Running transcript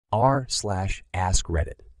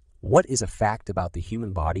r/askreddit. What is a fact about the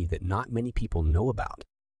human body that not many people know about?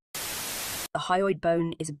 The hyoid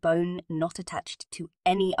bone is a bone not attached to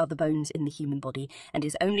any other bones in the human body and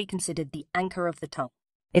is only considered the anchor of the tongue.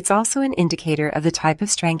 It's also an indicator of the type of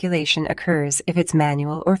strangulation occurs if it's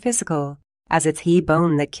manual or physical, as it's the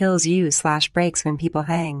bone that kills you/breaks when people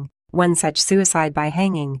hang. One such suicide by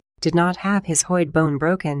hanging did not have his hyoid bone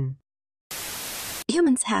broken.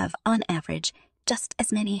 Humans have, on average, just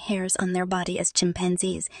as many hairs on their body as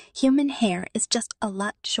chimpanzees. Human hair is just a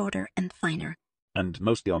lot shorter and finer. And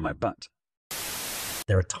mostly on my butt.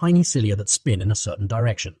 There are tiny cilia that spin in a certain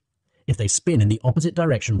direction. If they spin in the opposite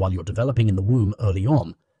direction while you're developing in the womb early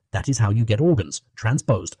on, that is how you get organs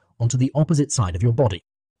transposed onto the opposite side of your body.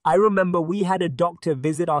 I remember we had a doctor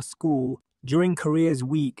visit our school during Careers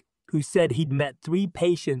Week who said he'd met 3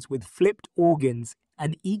 patients with flipped organs,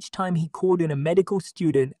 and each time he called in a medical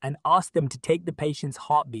student and asked them to take the patient's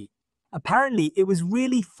heartbeat. Apparently, it was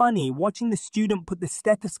really funny watching the student put the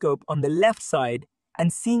stethoscope on the left side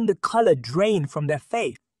and seeing the color drain from their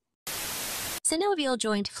face. Synovial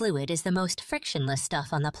joint fluid is the most frictionless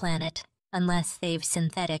stuff on the planet, unless they've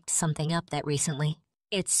syntheticed something up that recently.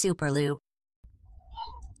 It's super lube.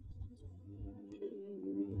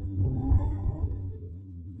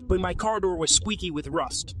 But my car door was squeaky with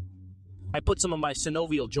rust. I put some of my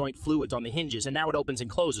synovial joint fluids on the hinges and now it opens and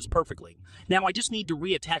closes perfectly. Now I just need to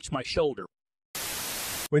reattach my shoulder.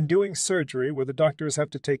 When doing surgery where the doctors have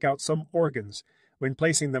to take out some organs, when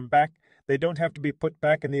placing them back, they don't have to be put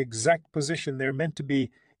back in the exact position they're meant to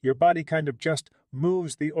be. Your body kind of just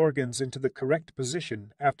moves the organs into the correct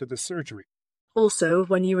position after the surgery. Also,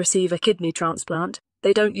 when you receive a kidney transplant,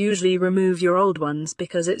 they don't usually remove your old ones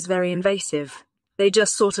because it's very invasive. They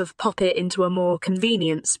just sort of pop it into a more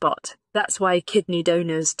convenient spot. That's why kidney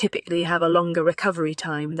donors typically have a longer recovery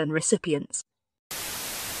time than recipients.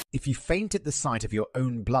 If you faint at the sight of your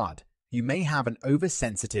own blood, you may have an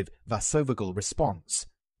oversensitive vasovagal response.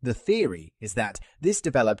 The theory is that this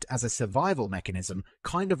developed as a survival mechanism,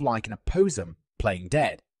 kind of like an opossum playing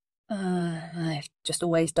dead. I've just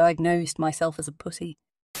always diagnosed myself as a pussy.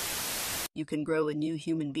 You can grow a new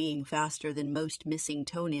human being faster than most missing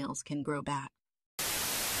toenails can grow back.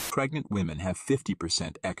 Pregnant women have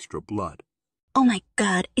 50% extra blood. Oh my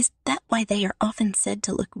God, is that why they are often said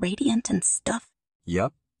to look radiant and stuff?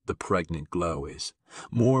 Yep, the pregnant glow is.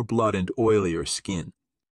 More blood and oilier skin.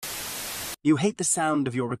 You hate the sound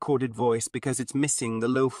of your recorded voice because it's missing the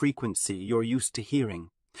low frequency you're used to hearing.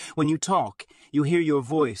 When you talk, you hear your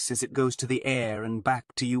voice as it goes to the air and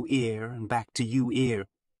back to you ear and back to you ear.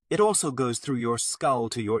 It also goes through your skull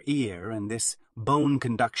to your ear, and this bone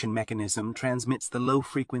conduction mechanism transmits the low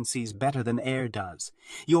frequencies better than air does.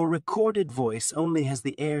 Your recorded voice only has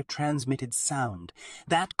the air-transmitted sound.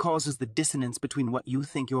 That causes the dissonance between what you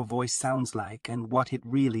think your voice sounds like and what it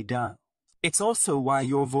really does. It's also why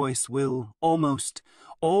your voice will almost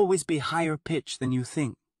always be higher pitched than you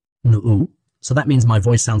think. No, so that means my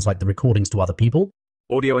voice sounds like the recordings to other people?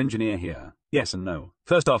 Audio engineer here. Yes and no.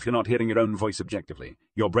 First off, you're not hearing your own voice objectively.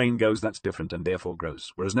 Your brain goes, that's different and therefore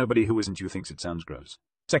gross, whereas nobody who isn't you thinks it sounds gross.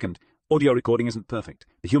 Second, audio recording isn't perfect.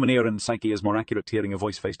 The human ear and psyche is more accurate hearing a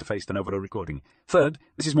voice face-to-face than over a recording. Third,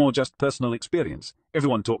 this is more just personal experience.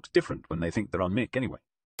 Everyone talks different when they think they're on mic anyway.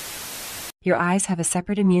 Your eyes have a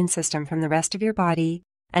separate immune system from the rest of your body,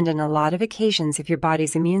 and on a lot of occasions if your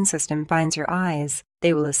body's immune system finds your eyes,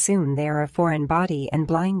 they will assume they are a foreign body and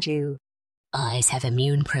blind you. Eyes have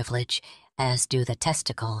immune privilege, as do the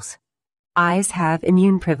testicles. Eyes have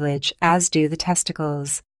immune privilege, as do the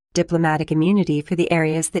testicles. Diplomatic immunity for the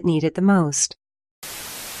areas that need it the most.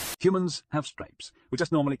 Humans have stripes. We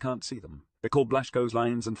just normally can't see them. They're called Blaschko's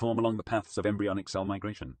lines and form along the paths of embryonic cell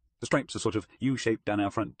migration. The stripes are sort of U-shaped down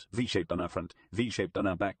our front, V-shaped on our front, V-shaped on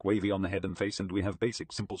our back, wavy on the head and face, and we have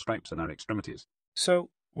basic simple stripes on our extremities. So,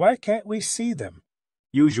 why can't we see them?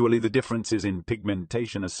 Usually the differences in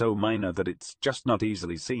pigmentation are so minor that it's just not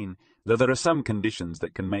easily seen, though there are some conditions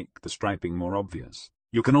that can make the striping more obvious.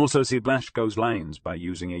 You can also see Blaschko's lines by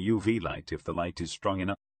using a UV light if the light is strong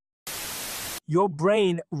enough. Your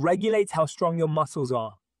brain regulates how strong your muscles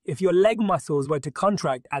are. If your leg muscles were to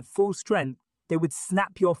contract at full strength, they would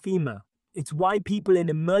snap your femur. It's why people in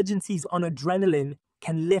emergencies on adrenaline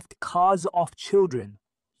can lift cars off children.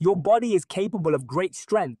 Your body is capable of great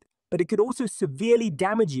strength, but it could also severely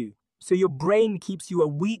damage you, so your brain keeps you a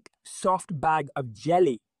weak, soft bag of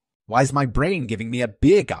jelly. Why is my brain giving me a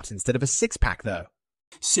beer gut instead of a six-pack, though?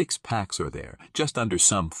 6 packs are there, just under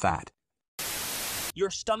some fat. Your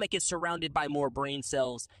stomach is surrounded by more brain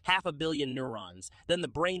cells, 500 million neurons, than the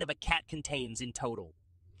brain of a cat contains in total.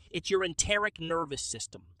 It's your enteric nervous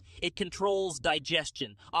system. It controls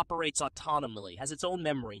digestion, operates autonomously, has its own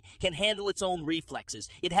memory, can handle its own reflexes.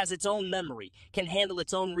 It has its own memory, can handle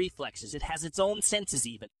its own reflexes. It has its own senses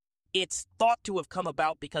even. It's thought to have come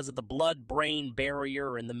about because of the blood-brain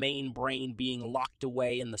barrier and the main brain being locked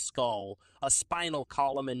away in the skull, a spinal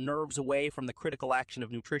column and nerves away from the critical action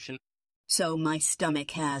of nutrition. So my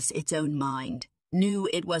stomach has its own mind. Knew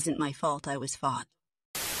it wasn't my fault I was fought.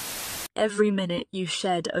 Every minute you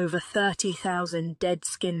shed over 30,000 dead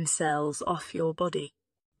skin cells off your body.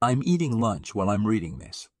 I'm eating lunch while I'm reading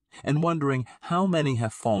this, and wondering how many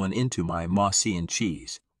have fallen into my mossy and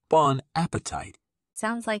cheese. Bon appetite.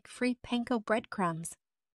 Sounds like free panko breadcrumbs.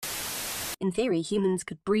 In theory, humans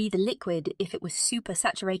could breathe a liquid if it was super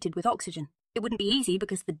saturated with oxygen. It wouldn't be easy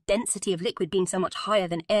because the density of liquid being so much higher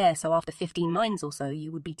than air, so after 15 mines or so,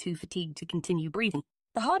 you would be too fatigued to continue breathing.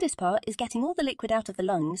 The hardest part is getting all the liquid out of the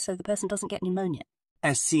lungs so the person doesn't get pneumonia.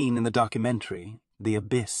 As seen in the documentary, The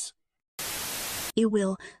Abyss. You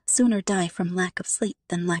will sooner die from lack of sleep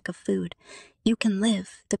than lack of food. You can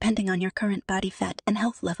live, depending on your current body fat and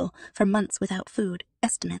health level, for months without food.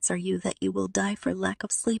 Estimates are that you will die for lack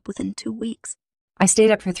of sleep within 2 weeks. I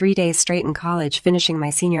stayed up for 3 days straight in college finishing my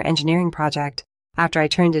senior engineering project. After I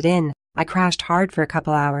turned it in, I crashed hard for a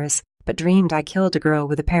couple hours, but dreamed I killed a girl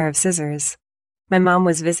with a pair of scissors. My mom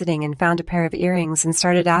was visiting and found a pair of earrings and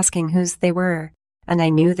started asking whose they were, and I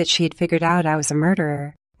knew that she had figured out I was a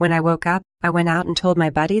murderer. When I woke up, I went out and told my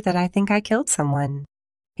buddy that I think I killed someone.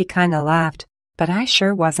 He kinda laughed, but I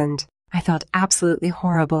sure wasn't. I felt absolutely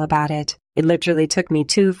horrible about it. It literally took me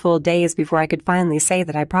 2 full days before I could finally say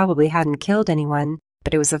that I probably hadn't killed anyone,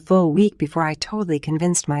 but it was a full week before I totally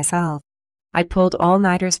convinced myself. I'd pulled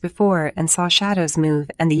all-nighters before and saw shadows move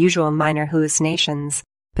and the usual minor hallucinations,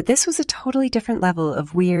 but this was a totally different level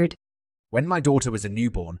of weird. When my daughter was a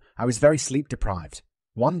newborn, I was very sleep-deprived.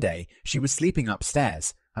 One day, she was sleeping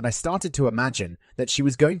upstairs, and I started to imagine that she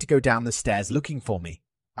was going to go down the stairs looking for me.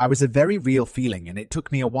 I was a very real feeling, and it took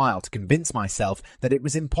me a while to convince myself that it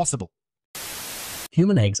was impossible.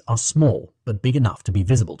 Human eggs are small, but big enough to be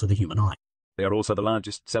visible to the human eye. They are also the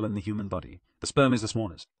largest cell in the human body. The sperm is the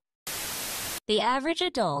smallest. The average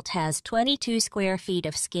adult has 22 square feet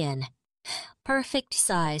of skin. Perfect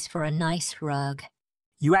size for a nice rug.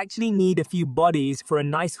 You actually need a few bodies for a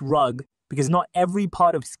nice rug because not every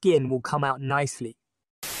part of skin will come out nicely.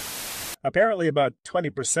 Apparently about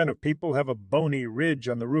 20% of people have a bony ridge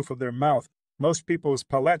on the roof of their mouth. Most people's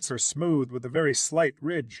palates are smooth with a very slight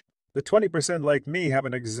ridge. The 20% like me have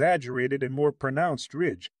an exaggerated and more pronounced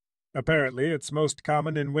ridge. Apparently it's most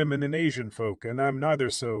common in women and Asian folk, and I'm neither,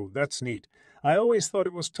 so that's neat. I always thought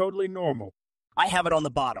it was totally normal. I have it on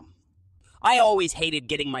the bottom. I always hated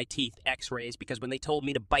getting my teeth x-rays because when they told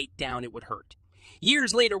me to bite down it would hurt.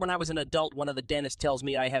 Years later, when I was an adult, one of the dentists tells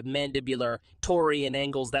me I have mandibular Torian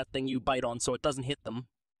angles, that thing you bite on so it doesn't hit them.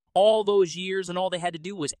 All those years and all they had to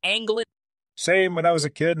do was angle it. Same when I was a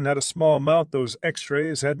kid and had a small mouth, those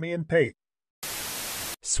x-rays had me in pain.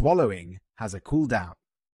 Swallowing has a cool down.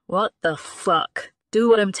 What the fuck? Do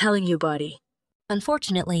what I'm telling you, buddy.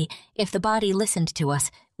 Unfortunately, if the body listened to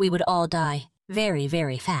us, we would all die very,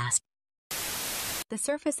 very fast. The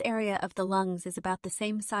surface area of the lungs is about the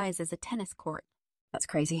same size as a tennis court. That's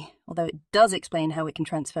crazy, although it does explain how it can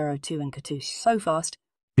transfer O2 and K2 so fast.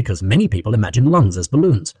 Because many people imagine lungs as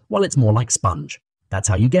balloons, while it's more like sponge. That's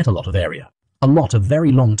how you get a lot of area. A lot of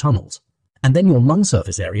very long tunnels. And then your lung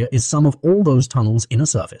surface area is sum of all those tunnels' inner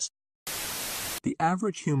surface. The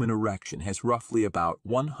average human erection has roughly about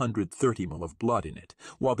 130 ml of blood in it,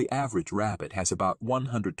 while the average rabbit has about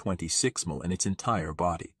 126 ml in its entire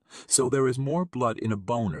body. So there is more blood in a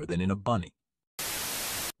boner than in a bunny.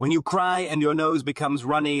 When you cry and your nose becomes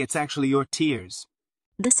runny, it's actually your tears.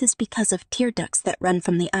 This is because of tear ducts that run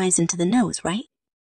from the eyes into the nose, right?